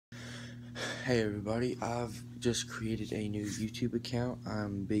Hey everybody, I've just created a new YouTube account.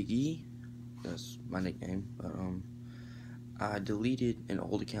 I'm Big E, that's my nickname, but I deleted an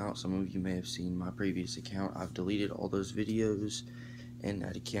old account. Some of you may have seen my previous account. I've deleted all those videos in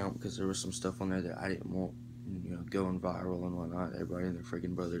that account because there was some stuff on there that I didn't want, going viral and whatnot, everybody and their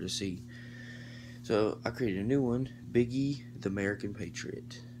freaking brother to see. So I created a new one, Big E, the American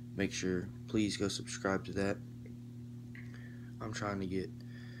Patriot. Make sure, please go subscribe to that. I'm trying to get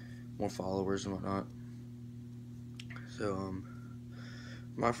more followers and whatnot. So,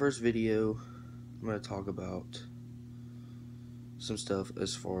 my first video, I'm going to talk about some stuff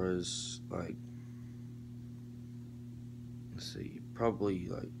as far as, like, let's see, probably,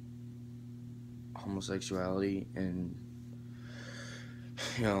 like, homosexuality and,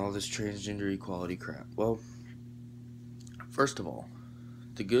 all this transgender equality crap. Well, first of all,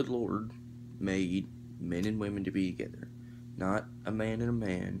 the good Lord made men and women to be together, not a man and a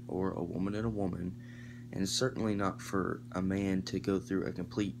man or a woman and a woman, and certainly not for a man to go through a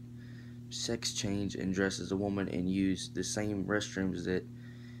complete sex change and dress as a woman and use the same restrooms that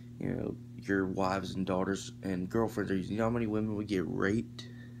your wives and daughters and girlfriends are using. You know how many women would get raped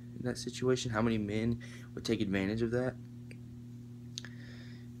in that situation? How many men would take advantage of that?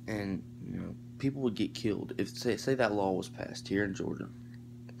 And people would get killed if say that law was passed here in Georgia.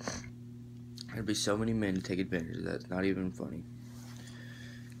 There'd be so many men to take advantage of that. It's not even funny.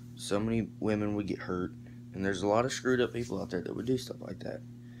 So many women would get hurt, and there's a lot of screwed up people out there that would do stuff like that.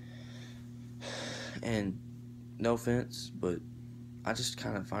 And no offense, but I just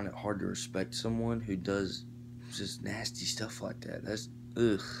kind of find it hard to respect someone who does just nasty stuff like that. That's,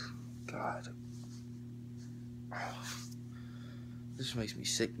 ugh, God. This just makes me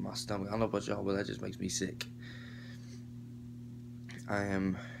sick to my stomach. I don't know about y'all, but that just makes me sick.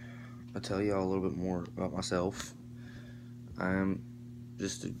 I'll tell y'all a little bit more about myself. I am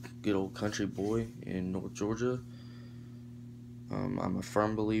just a good old country boy in North Georgia. I'm a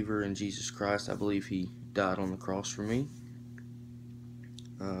firm believer in Jesus Christ. I believe He died on the cross for me.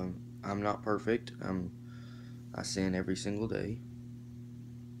 I'm not perfect. I sin every single day.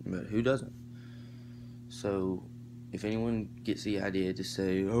 But who doesn't? So, if anyone gets the idea to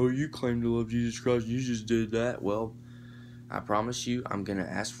say, "Oh, you claim to love Jesus Christ, you just did that," well, I promise you, I'm going to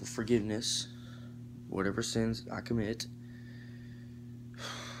ask for forgiveness, whatever sins I commit.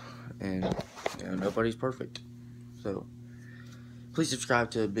 And, nobody's perfect. So, please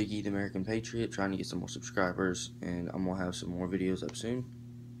subscribe to Big E, the American Patriot. Trying to get some more subscribers, and I'm going to have some more videos up soon.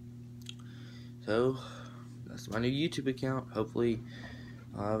 So, that's my new YouTube account. Hopefully,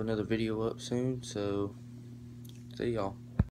 I'll have another video up soon. So, see y'all.